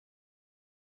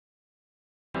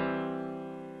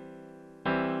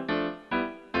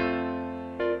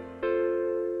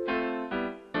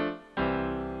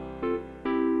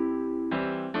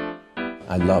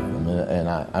I love them, and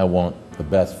I want the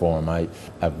best for them.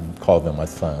 I've called them my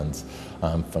sons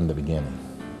from the beginning.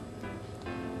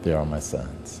 They are my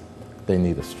sons. They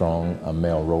need a strong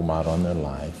male role model in their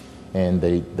life, and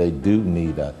they do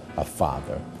need a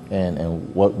father.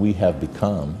 And what we have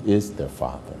become is their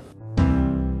father.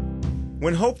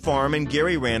 When Hope Farm and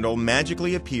Gary Randall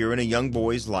magically appear in a young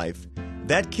boy's life,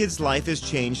 that kid's life is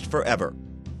changed forever.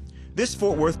 This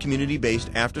Fort Worth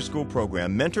community-based after-school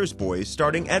program mentors boys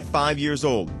starting at 5 years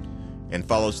old and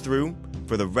follows through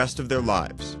for the rest of their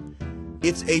lives.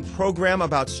 It's a program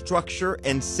about structure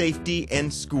and safety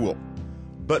and school.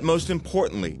 But most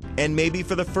importantly, and maybe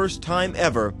for the first time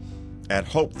ever, at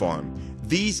Hope Farm,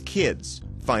 these kids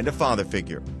find a father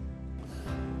figure.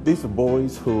 These are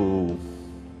boys whose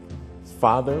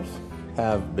fathers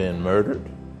have been murdered,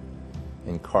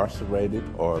 incarcerated,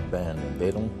 or abandoned. They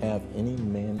don't have any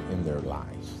men in their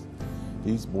lives.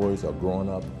 These boys are growing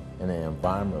up in an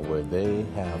environment where they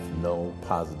have no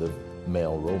positive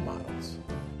male role models.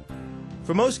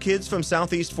 For most kids from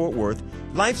Southeast Fort Worth,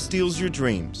 life steals your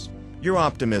dreams, your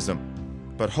optimism.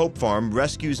 But Hope Farm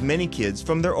rescues many kids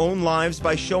from their own lives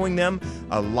by showing them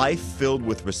a life filled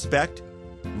with respect,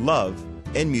 love,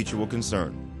 and mutual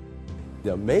concern.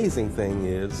 The amazing thing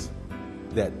is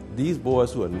that these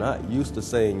boys who are not used to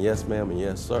saying yes ma'am and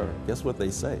yes sir, guess what they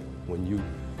say when you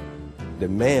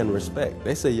demand respect?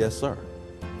 They say yes sir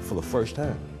for the first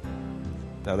time.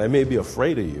 Now they may be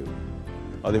afraid of you,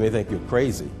 or they may think you're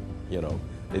crazy, you know.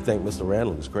 They think Mr.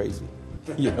 Randall is crazy,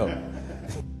 you know.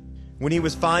 When he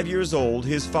was 5 years old,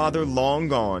 his father long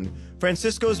gone,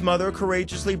 Francisco's mother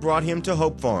courageously brought him to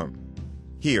Hope Farm.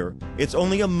 Here, it's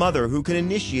only a mother who can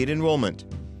initiate enrollment,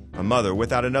 a mother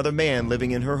without another man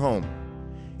living in her home.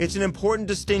 It's an important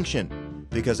distinction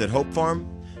because at Hope Farm,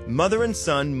 mother and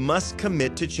son must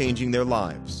commit to changing their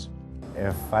lives.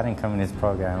 If I didn't come in this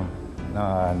program,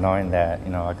 knowing that,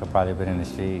 I could probably been in the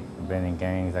street, been in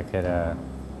gangs, I could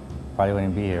probably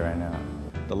wouldn't be here right now.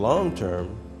 The long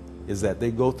term is that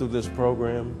they go through this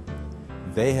program,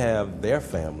 they have their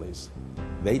families,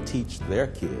 they teach their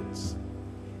kids,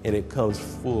 and it comes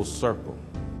full circle.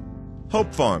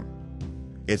 Hope Farm.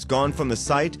 It's gone from the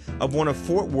site of one of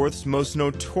Fort Worth's most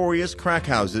notorious crack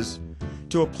houses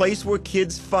to a place where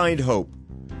kids find hope,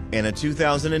 and a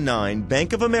 2009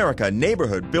 Bank of America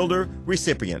Neighborhood Builder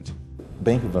recipient.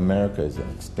 Bank of America is an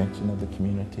extension of the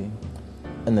community.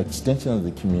 An extension of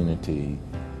the community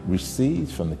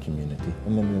receives from the community,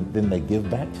 and then they give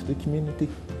back to the community.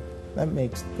 That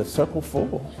makes the circle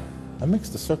full. That makes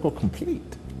the circle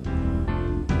complete.